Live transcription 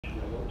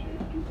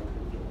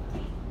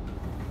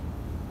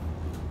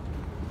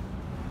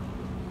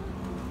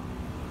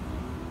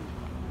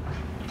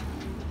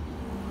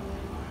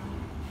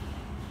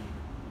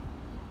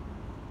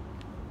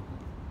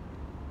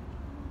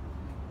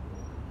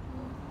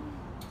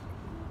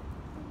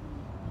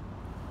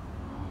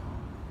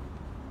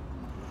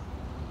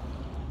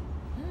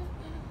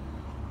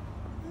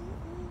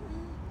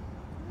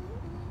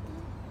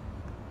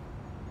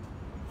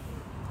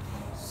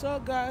So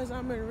guys,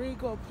 I'm in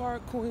Rego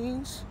Park,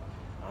 Queens.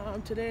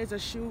 Today is a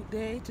shoot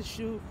day to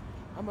shoot.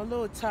 I'm a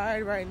little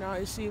tired right now.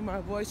 You see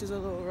my voice is a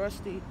little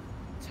rusty,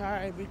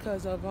 tired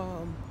because of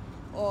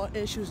all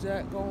issues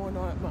that going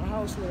on at my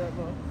house,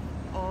 whatever.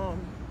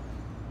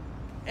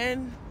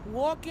 And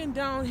walking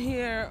down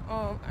here,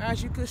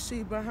 as you can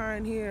see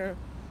behind here,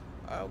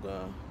 I'll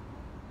go.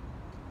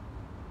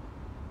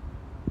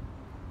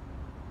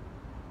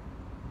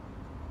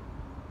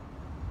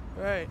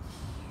 Right.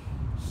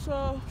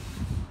 So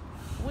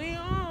we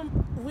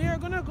are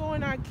gonna go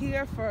in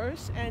IKEA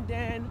first, and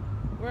then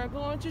we're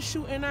going to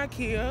shoot in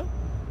IKEA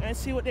and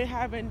see what they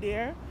have in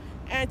there.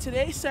 And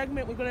today's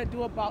segment we're gonna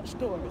do about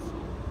stores.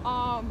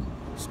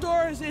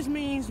 Stores is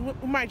means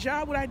my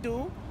job. What I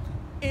do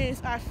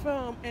is I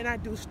film and I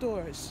do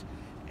stores,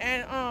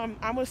 and I'm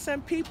gonna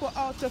send people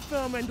out to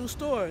film and do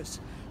stores.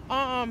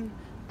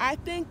 I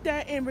think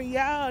that in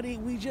reality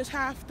we just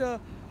have to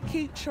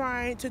keep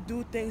trying to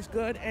do things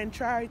good and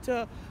try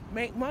to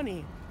make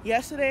money.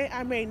 Yesterday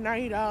I made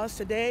 $90.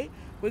 Today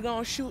we're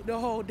gonna shoot the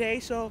whole day,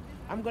 so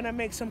I'm gonna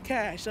make some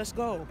cash. Let's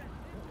go.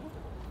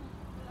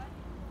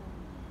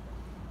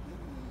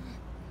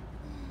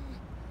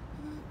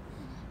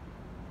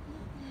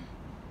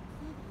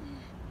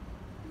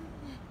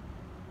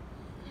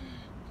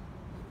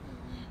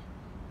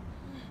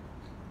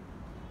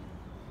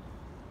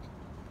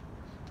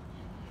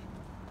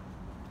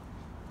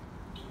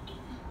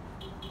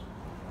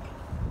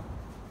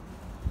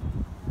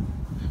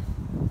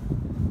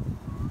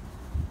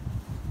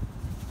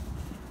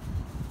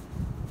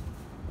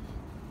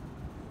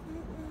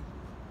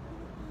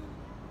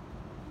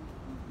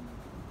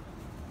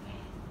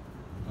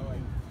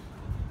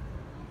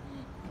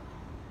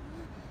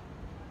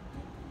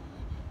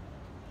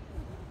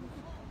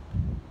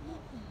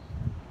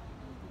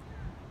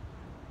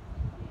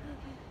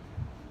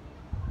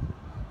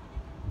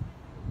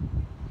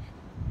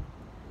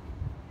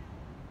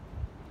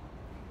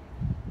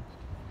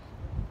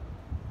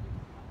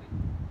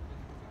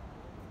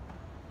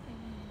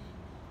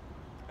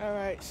 All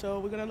right, so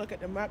we're gonna look at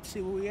the map, see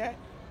where we at.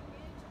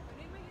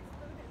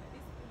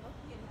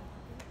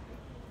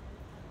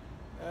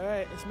 All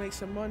right, let's make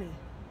some money.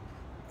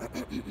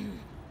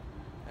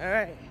 All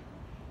right,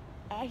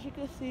 as you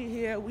can see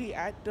here, we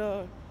at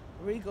the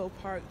Rego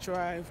Park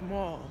Drive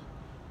Mall.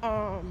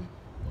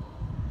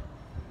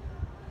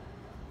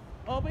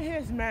 Over here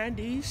is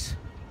Mandy's.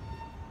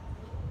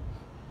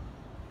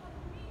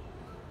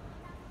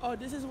 Oh,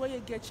 this is where you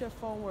get your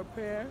phone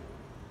repair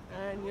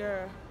and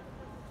your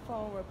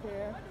phone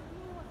repair.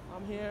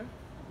 I'm here.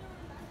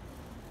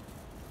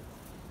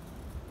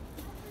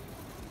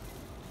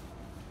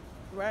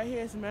 Right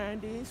here is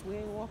Mandy's. We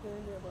ain't walking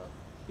in there, but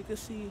you can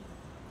see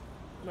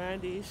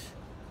Mandy's.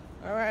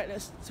 All right,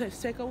 let's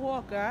take a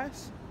walk,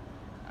 guys.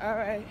 All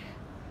right.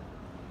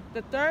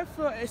 The third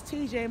floor is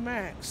TJ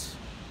Maxx.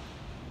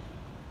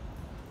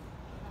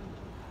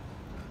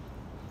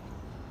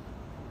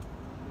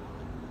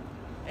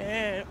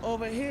 And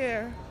over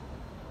here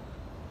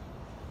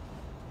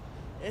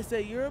is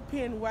the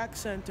European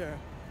Wax Center.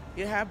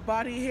 You have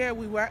body hair,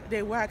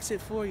 they wax it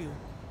for you.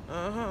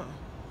 And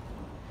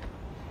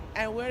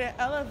where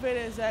the elevator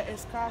is at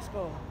is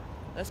Costco.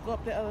 Let's go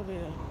up the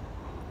elevator.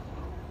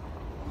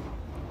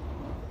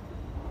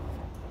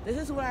 This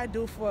is what I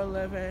do for a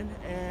living,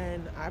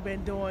 and I've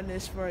been doing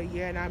this for a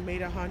year, and I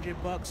made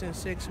 $100 in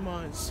 6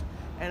 months.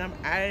 And I'm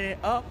adding it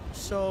up,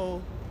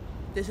 so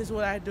this is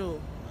what I do.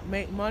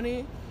 Make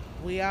money.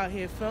 We out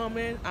here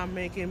filming, I'm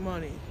making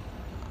money.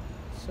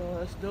 So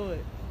let's do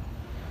it.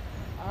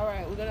 All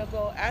right, we're gonna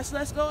go.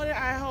 Let's go to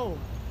at home.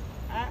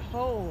 At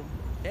home.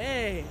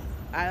 Hey,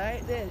 I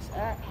like this.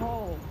 At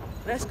home.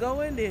 Let's go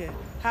in there.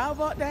 How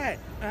about that?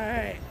 All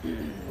right.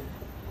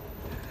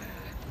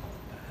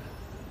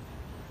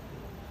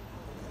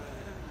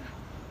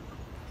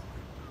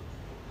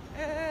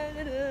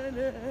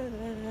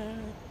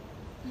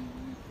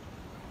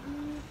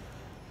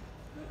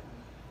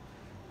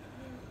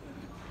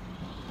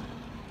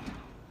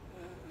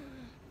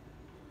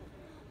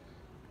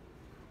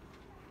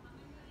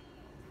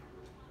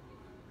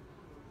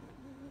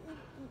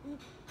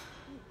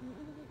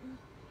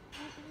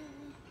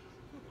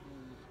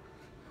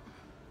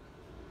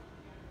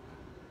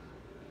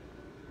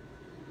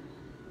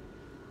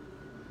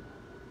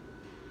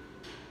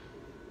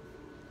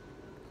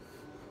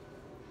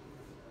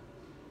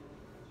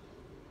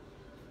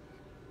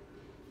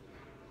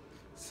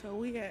 So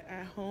we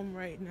at home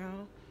right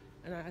now,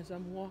 and as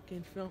I'm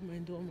walking,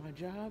 filming, doing my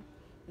job,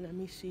 let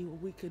me see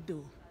what we could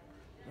do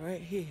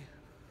right here.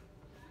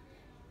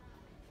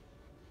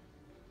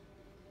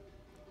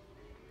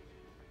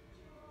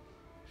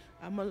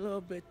 I'm a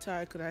little bit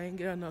tired because I didn't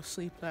get enough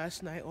sleep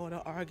last night, or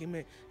the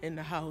argument in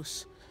the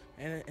house,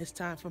 and it's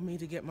time for me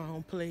to get my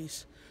own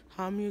place.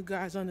 How many of you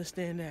guys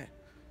understand that?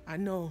 I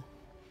know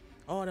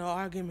all the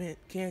argument,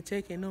 can't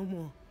take it no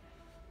more.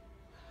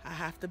 I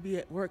have to be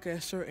at work at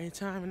a certain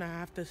time, and I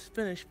have to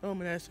finish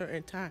filming at a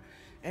certain time.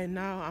 And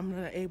now I'm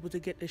not able to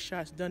get the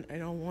shots done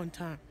and on one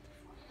time.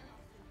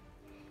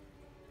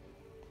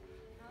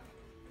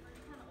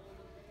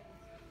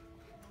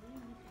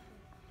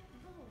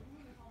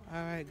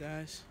 All right,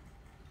 guys.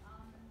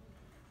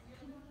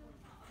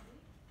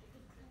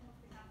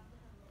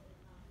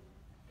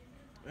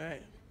 All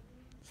right,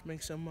 let's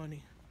make some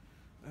money.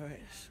 All right,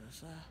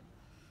 so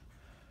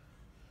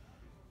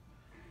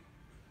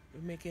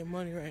we're making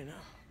money right now.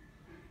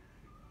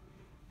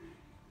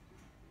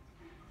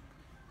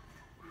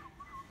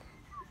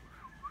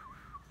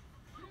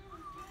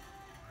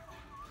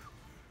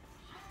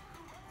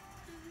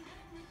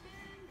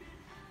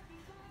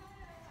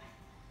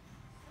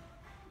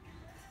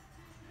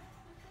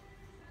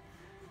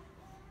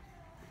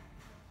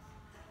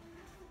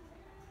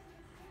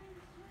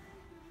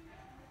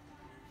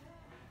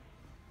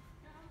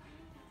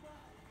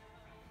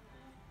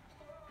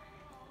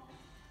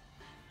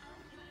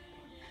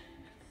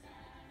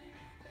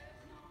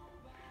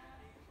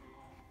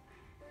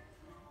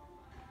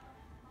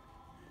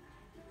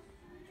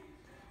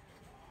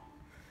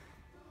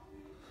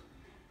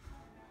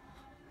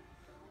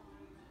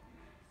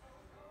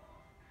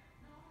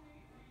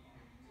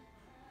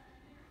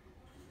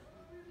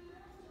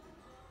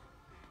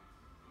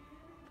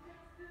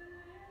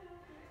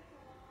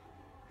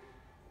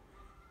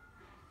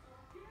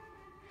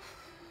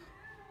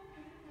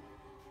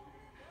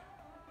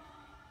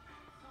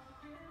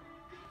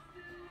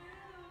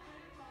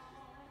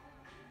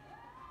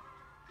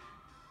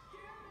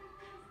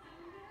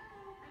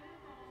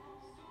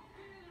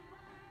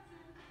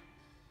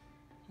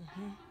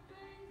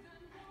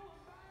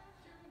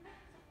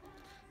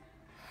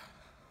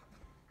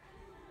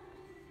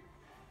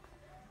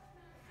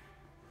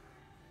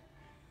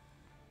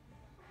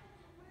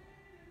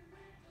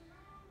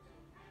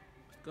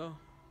 Let's go.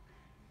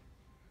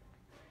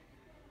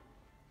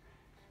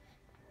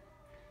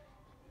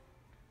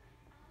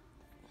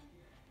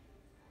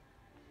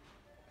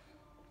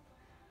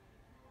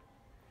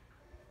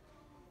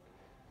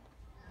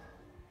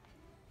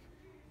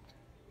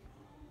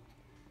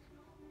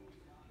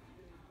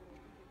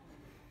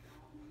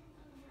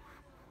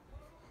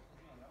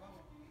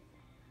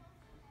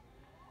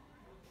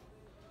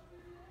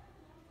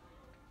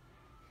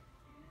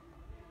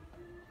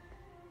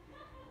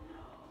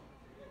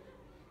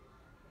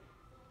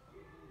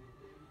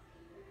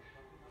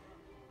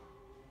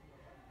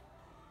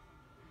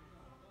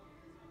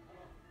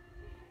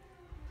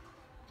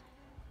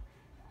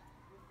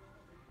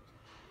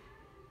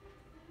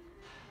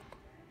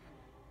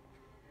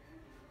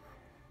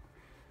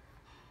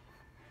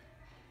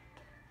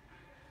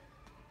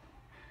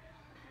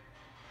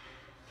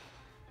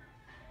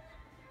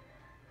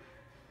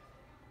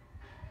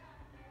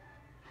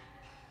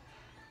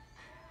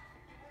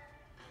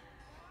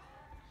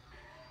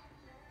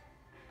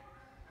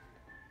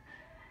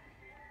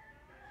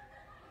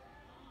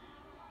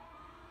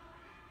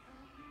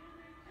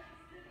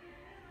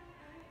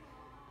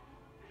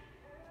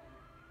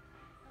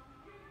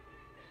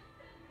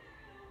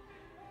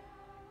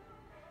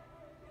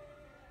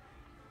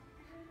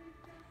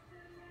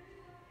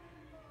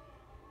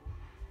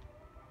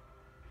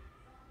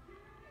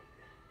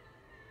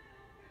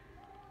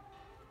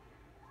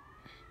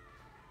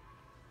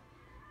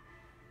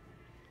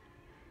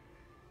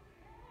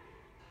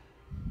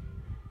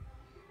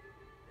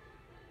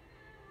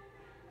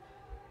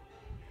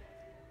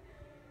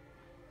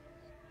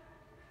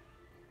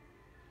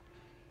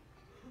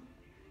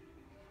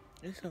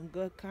 There's some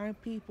good, kind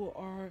people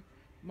are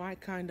my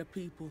kind of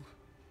people.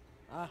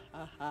 Ah,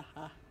 ha, ha,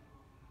 ha.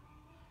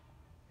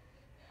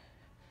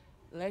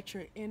 Let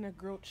your inner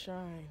growth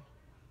shine.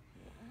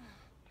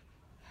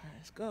 All right,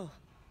 let's go.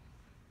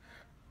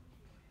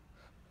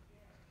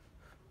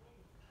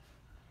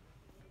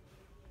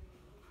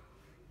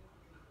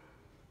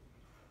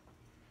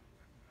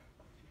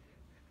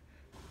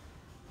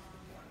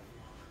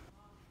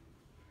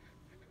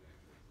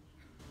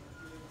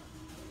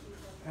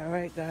 All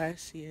right,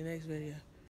 guys. See you next video.